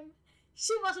massage him.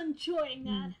 She was enjoying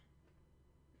that.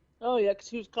 Oh yeah, because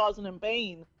she was causing him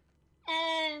pain.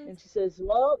 And she says,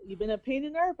 "Well, you've been a pain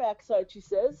in our backside," she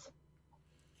says.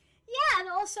 Yeah, and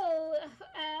also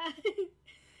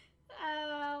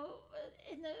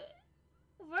in the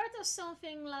word of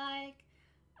something like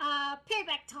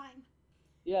payback time.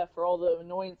 Yeah, for all the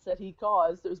annoyance that he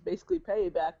caused, it was basically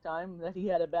payback time that he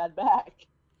had a bad back.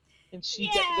 And she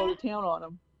got to go to town on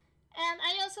him. And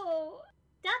I also,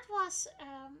 that was,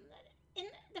 in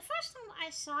the first time I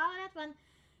saw that, when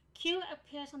Q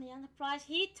appears on the Enterprise,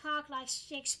 he talked like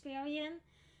Shakespearean,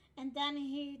 and then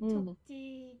he took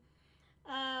the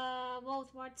World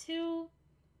War II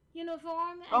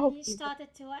uniform, and he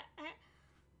started to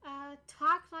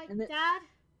talk like that.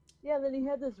 Yeah, then he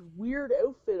had this weird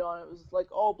outfit on. It was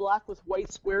like all black with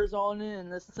white squares on it,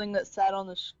 and this thing that sat on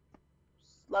the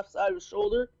left side of his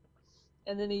shoulder.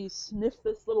 and then he sniffed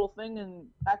this little thing and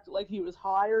acted like he was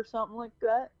high or something like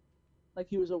that. Like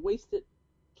he was a wasted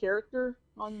character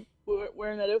on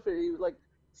wearing that outfit. He like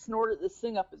snorted this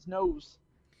thing up his nose.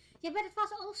 Yeah, but it was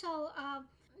also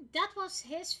that was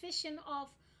his vision of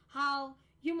how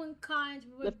humankind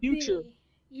The would future. be.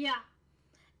 Yeah,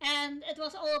 and it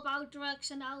was all about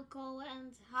drugs and alcohol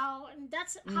and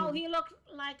that's how he looked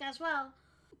like as well.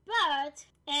 But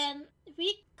and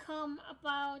we come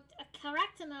about a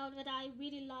character now that I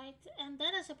really liked, and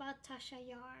that is about Tasha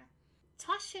Yar.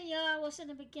 Tasha Yar was in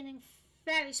the beginning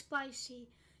very spicy.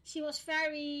 She was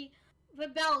very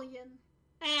rebellion,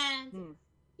 and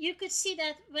you could see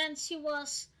that when she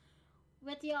was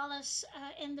with the others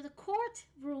in the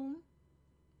courtroom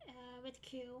with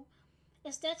Q,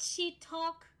 is that she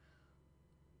talked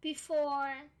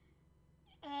before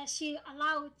she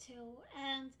allowed to,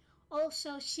 and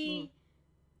also she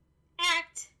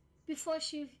act before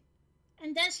she,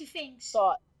 and then she thinks.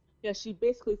 Thought. Yeah, she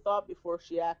basically thought before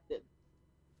she acted.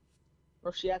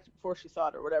 Or she acted before she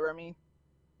thought, or whatever, I mean.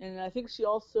 And I think she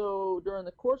also, during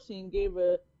the court scene, gave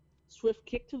a swift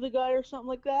kick to the guy or something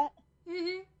like that.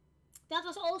 Mm-hmm. That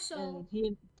was also...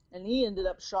 And he ended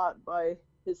up shot by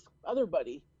his other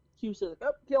buddy. Q said,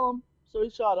 oh, kill him. So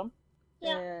he shot him.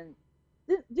 Yeah. And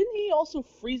didn't he also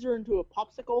freeze her into a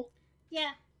popsicle?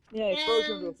 Yeah. Yeah, he froze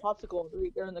her into a popsicle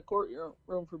there in the courtroom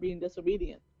for being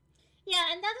disobedient.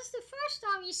 Yeah, and that is the first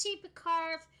time you see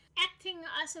Picard acting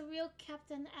as a real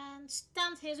captain and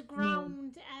stand his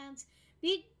ground and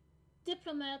be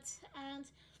diplomat. And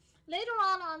later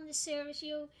on the series,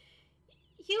 you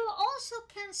also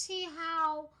can see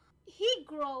how he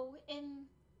grow in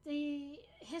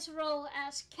his role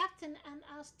as captain and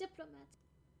as diplomat.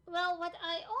 Well, what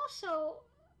I also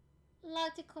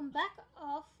like to come back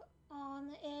off on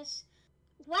is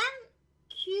when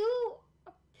Q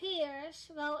appears.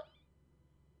 Well,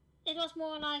 it was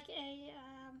more like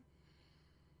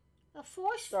a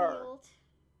force field.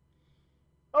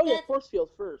 Oh yeah, force field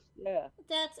first. Yeah.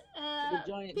 That the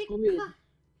giant grid.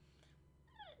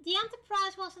 The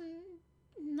Enterprise wasn't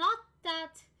not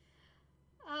that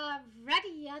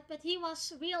ready yet, but he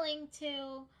was willing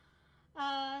to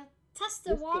test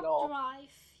the warp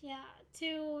drive,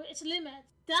 to its limit.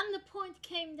 Then the point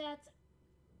came that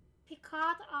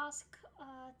Picard asked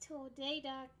to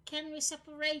Data, "Can we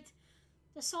separate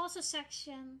the saucer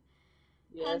section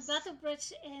and battle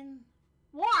bridge in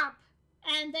warp?"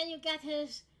 And then you get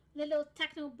his little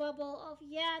techno bubble of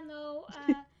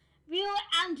real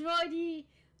androidy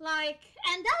like.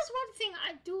 And that's one thing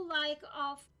I do like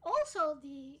of also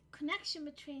the connection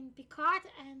between Picard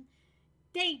and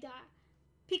Data.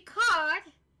 Picard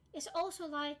is also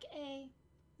like a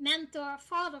mentor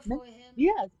father for him.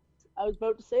 Yes, I was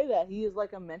about to say that. He is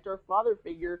like a mentor father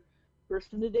figure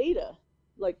person to Data,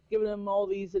 like giving him all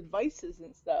these advices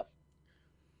and stuff,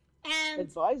 and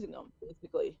advising him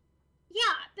basically.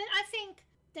 Yeah, but I think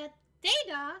that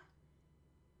Data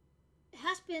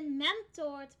has been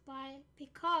mentored by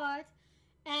Picard,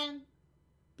 and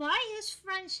by his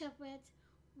friendship with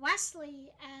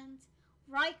Wesley and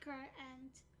Riker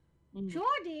and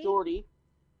Geordi,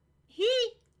 he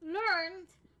learned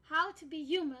how to be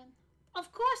human.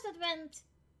 Of course, that went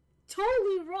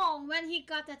totally wrong when he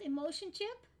got that emotion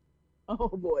chip. Oh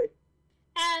boy.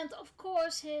 And of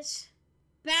course, his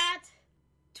bad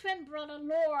twin brother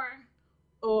Lore.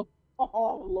 Oh,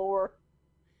 Lore.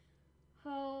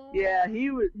 Oh. Yeah,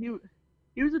 he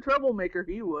was a troublemaker.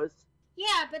 He was.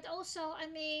 Yeah, but also, I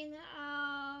mean,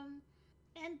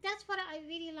 and that's what I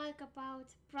really like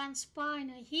about Brent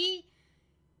Spiner. He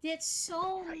did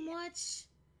so much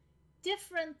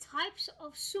different types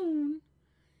of Soon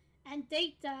and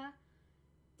Data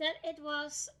that it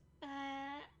was,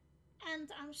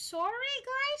 and I'm sorry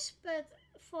guys, but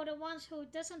for the ones who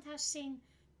doesn't have seen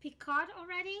Picard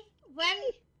already, when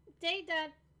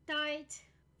Data died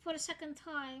for the second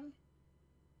time,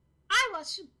 I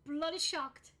was bloody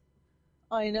shocked.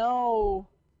 I know.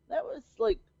 That was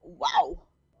like, wow.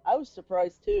 I was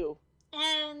surprised too.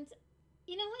 And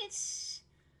you know, it's,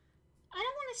 I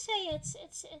don't want to say it's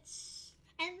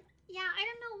and yeah, I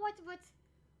don't know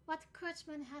what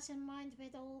Kurtzman has in mind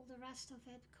with all the rest of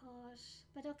it,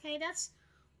 but okay, that's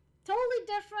totally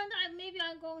different. Maybe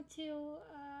I'm going to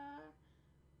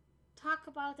talk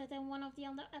about it in one of the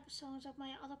other episodes of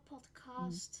my other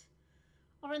podcast,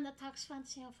 or in the Tax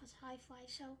Fancy of Hi-Fi.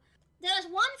 So there's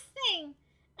one thing,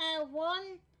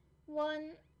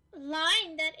 one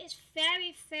line that is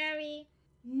very, very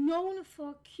known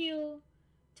for Q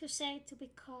to say to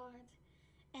Picard,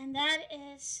 and that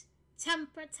is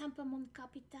 "Temper, temper, mon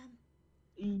capitaine."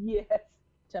 Yes,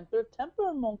 temper,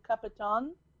 temper, mon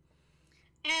capitaine.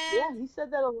 Yeah, And he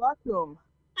said that a lot to him.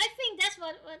 I think that's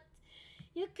what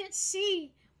you could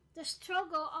see the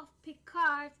struggle of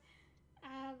Picard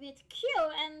with Q,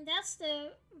 and that's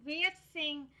the weird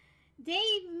thing.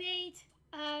 They made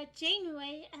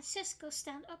Janeway and Cisco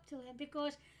stand up to him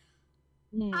because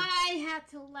Hmm. I had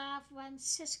to laugh when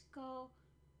Cisco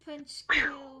punched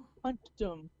Q. Punched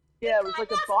him. Yeah, it was Picard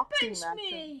like a never boxing punched match.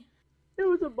 me. It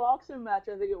was a boxing match,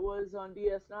 I think it was, on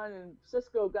DS9, and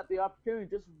Cisco got the opportunity,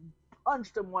 just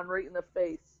punched him one right in the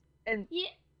face. Yeah,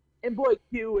 And boy,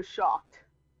 Q was shocked.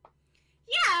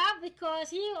 yeah,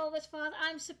 because he always thought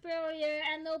I'm superior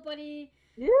and nobody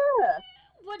Yeah,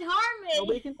 would harm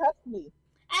nobody me. can touch me.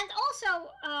 And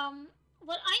also,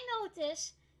 what I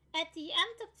noticed at the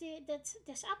end of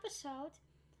this episode,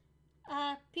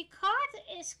 Picard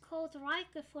is called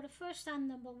Riker for the first time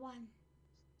 #1.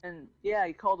 And yeah,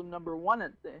 he called him #1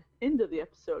 at the end of the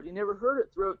episode. You never heard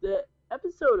it throughout the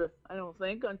episode, I don't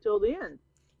think, until the end.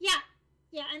 Yeah,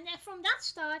 yeah, and from that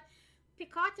start,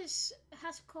 Picard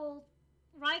has called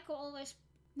Riker always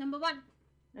 #1.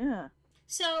 Yeah.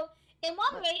 So, in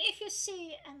one way, if you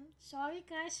see, and sorry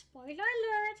guys, spoiler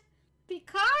alert,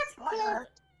 Picard called Spoiler.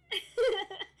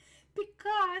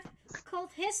 Picard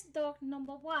called his dog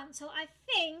 #1. So I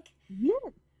think Yeah.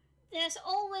 there's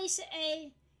always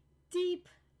a deep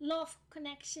love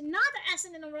connection, not as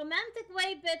in a romantic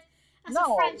way, but as a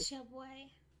No. friendship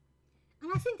way.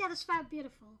 And I think that is very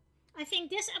beautiful. I think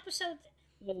this episode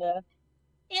Yeah.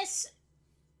 is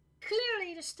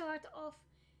clearly the start of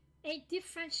a deep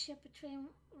friendship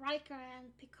between Riker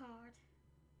and Picard.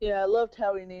 Yeah, I loved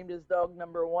how he named his dog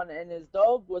 #1, and his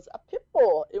dog was a pit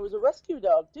bull. It was a rescue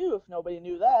dog too, if nobody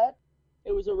knew that.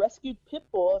 It was a rescued pit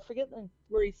bull. I forget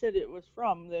where he said it was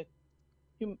from, the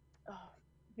hum,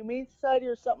 Humane Society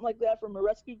or something like that, from a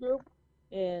rescue group.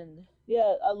 And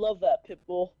yeah, I love that pit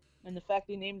bull, and the fact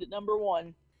he named it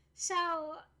 #1. So,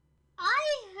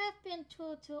 I have been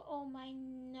to all my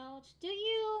notes. Do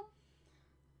you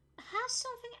have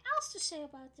something else to say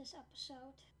about this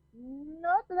episode?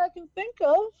 Not that I can think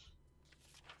of.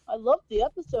 I loved the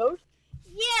episode.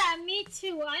 Yeah, me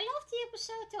too. I loved the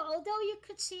episode too. Although you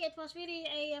could see it was really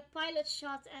a pilot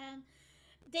shot, and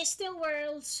they still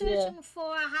were searching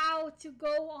for how to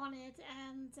go on it.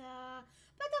 And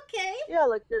but okay. Yeah,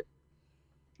 like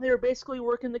they were basically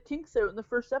working the kinks out in the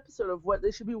first episode of what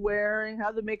they should be wearing,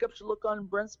 how the makeup should look on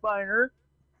Brent Spiner,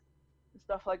 and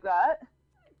stuff like that.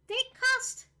 They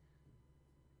cast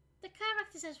the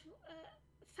characters as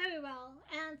very well,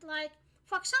 and like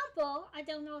for example, I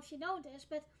don't know if you know this,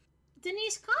 but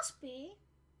Denise Cosby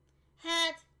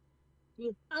had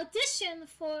Yeah. auditioned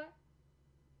for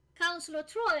Counselor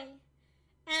Troy,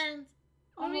 and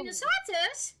Marina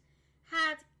Sirtis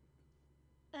had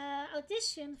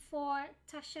auditioned for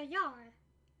Tasha Yar.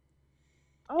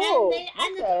 Oh, And they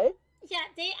ended okay.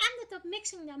 they ended up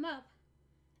mixing them up.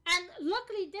 And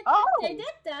luckily they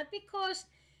did that because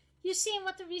you see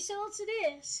what the results it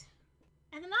is.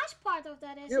 And the nice part of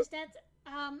that is that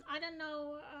I don't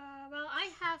know. Well,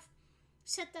 I have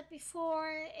said that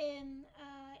before in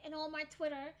all my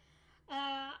Twitter.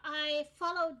 I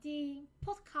followed the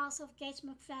podcast of Gates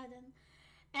McFadden,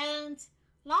 and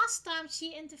last time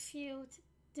she interviewed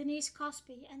Denise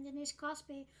Cosby, and Denise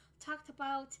Cosby talked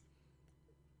about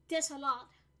this a lot.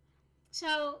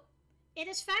 So it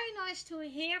is very nice to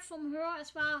hear from her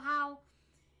as well how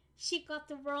she got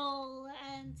the role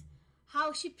and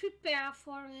how she prepared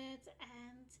for it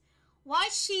and why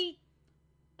she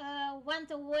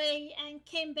went away and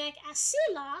came back as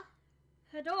Sela,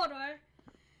 her daughter.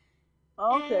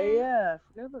 Okay, yeah, I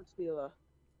forgot about Stila.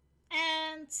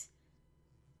 And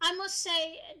I must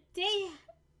say, they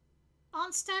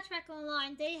on Star Trek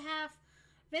Online they have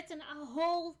written a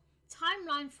whole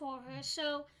timeline for her.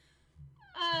 So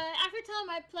every time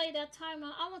I play that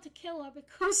timeline, I want to kill her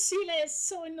because Sela is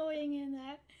so annoying in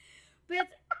there. But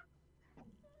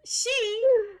she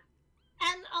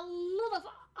and a lot of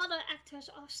other actors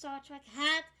of Star Trek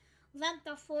had lent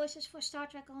their voices for Star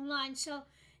Trek Online. So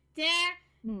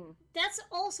that's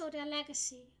also their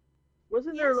legacy.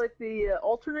 Wasn't there like the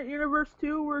alternate universe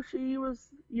too, where she was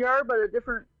Yar, but a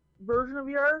different version of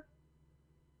Yar?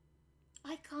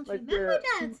 I can't remember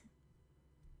that.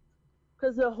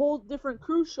 Because a whole different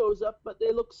crew shows up, but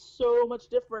they look so much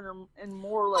different and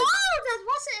more like. Oh, that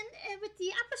was with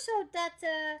the episode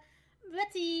that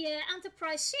with the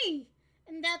Enterprise C,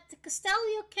 and that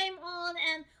Castellio came on,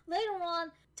 and later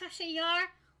on Tasha Yar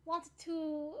wanted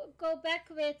to go back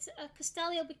with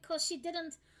Castellio because she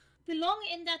didn't belong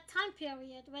in that time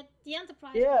period with the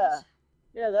Enterprise. Yeah,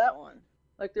 yeah, that one.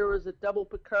 Like there was a double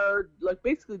Picard, like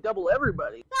basically double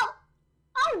everybody.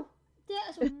 Well,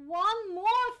 there's one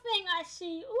more thing I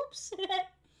see. Oops.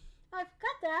 I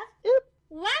forgot that. Yep.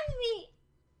 When we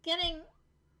getting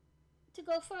to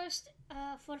go first,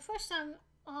 for the first time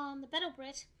on the battle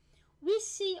bridge, we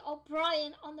see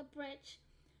O'Brien on the bridge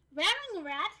wearing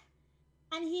red,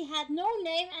 and he had no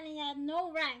name and he had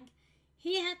no rank.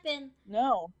 He had been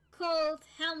called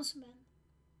helmsman.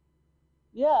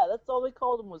 Yeah, that's all they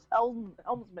called him was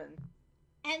helmsman.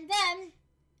 And then,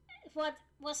 what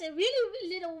was a really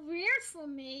little weird for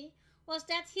me was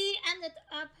that he ended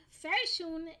up very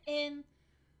soon in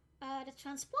the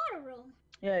transporter room.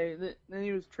 Yeah, then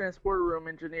he was transporter room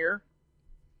engineer.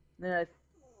 Then I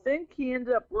think he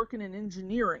ended up working in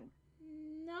engineering.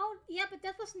 No, yeah, but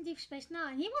that wasn't Deep Space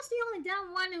Nine. He was the only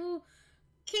damn one who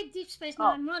kept Deep Space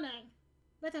Nine running.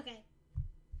 But okay.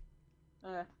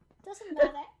 Doesn't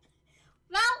matter.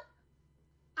 Well,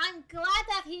 I'm glad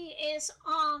that he is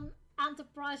on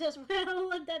Enterprise as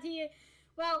well, and that he,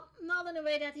 well, not in a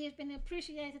way that he's been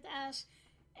appreciated as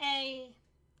a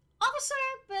officer,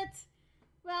 but,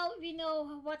 well, we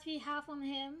know what we have on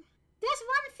him. There's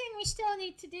one thing we still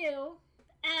need to do,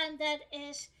 and that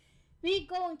is we're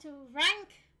going to rank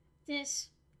this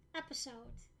episode.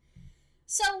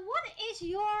 So what is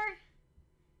your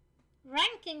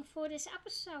ranking for this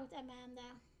episode,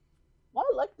 Amanda? Well,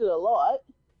 I liked it a lot,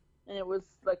 and it was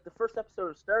like the first episode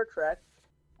of Star Trek.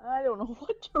 I don't know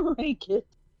what to rank it.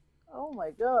 Oh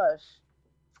my gosh.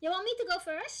 You want me to go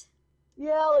first?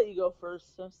 Yeah, I'll let you go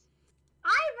first. I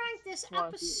ranked this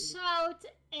episode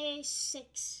a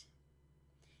 6.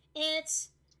 It's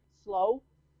slow,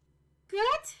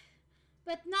 good,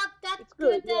 but not that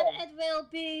good that it will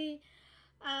be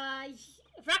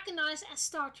recognized as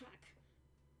Star Trek.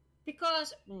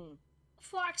 Because,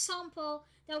 for example,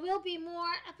 there will be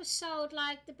more episodes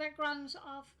like the backgrounds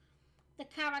of the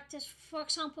characters, for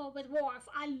example, with Worf.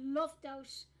 I love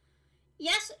those.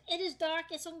 Yes, it is dark,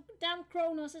 it's on damn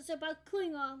Kronos, it's about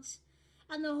Klingons.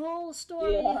 And the whole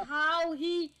story, how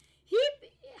he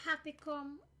had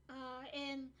become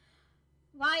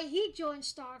why he joined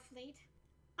Starfleet.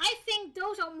 I think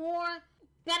those are more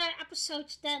better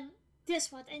episodes than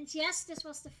this one. And yes, this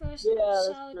was the first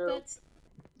episode, but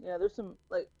yeah, there's some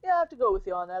I have to go with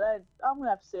you on that. I'm gonna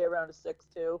have to say around a 6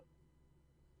 too.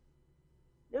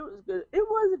 It was good. It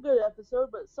was a good episode,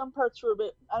 but some parts were a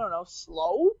bit, I don't know,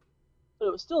 slow, but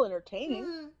it was still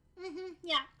entertaining.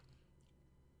 Yeah.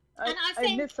 And I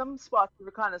admit some spots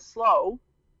were kind of slow.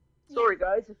 Sorry,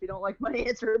 guys, if you don't like my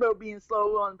answer about being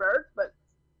slow on parts, but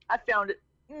I found it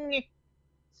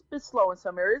it's a bit slow in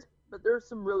some areas, but there's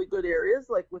some really good areas,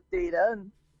 like with Data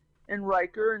and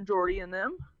Riker and Geordi and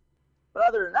them. But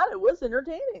other than that, it was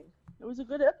entertaining. It was a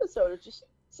good episode. It's just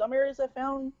some areas I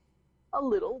found a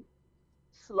little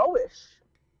slowish.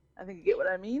 I think you get what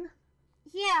I mean?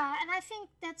 Yeah, and I think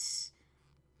that's...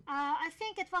 I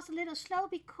think it was a little slow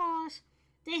because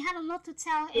they had a lot to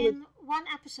tell in one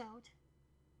episode.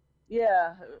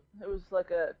 Yeah, it was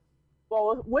like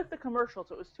with the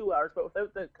commercials it was 2 hours, but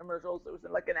without the commercials it was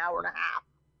like an hour and a half.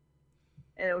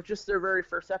 And it was just their very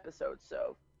first episode,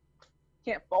 so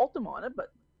can't fault them on it,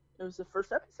 but it was the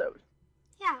first episode.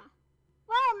 Yeah.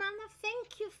 Well, Amanda,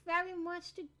 thank you very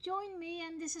much to join me,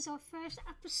 and this is our first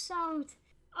episode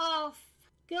of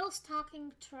Girls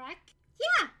Talking Trek.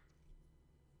 Yeah!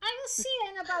 I will see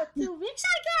you in about 2 weeks,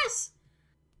 I guess!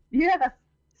 Yeah!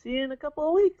 See you in a couple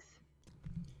of weeks.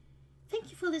 Thank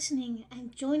you for listening,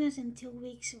 and join us in 2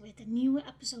 weeks with a new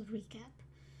episode recap.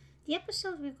 The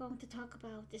episode we're going to talk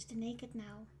about is The Naked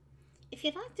Now. If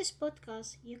you like this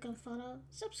podcast, you can follow,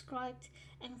 subscribe,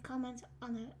 and comment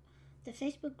on the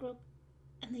Facebook group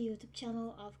and the YouTube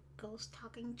channel of Girls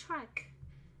Talking Trek.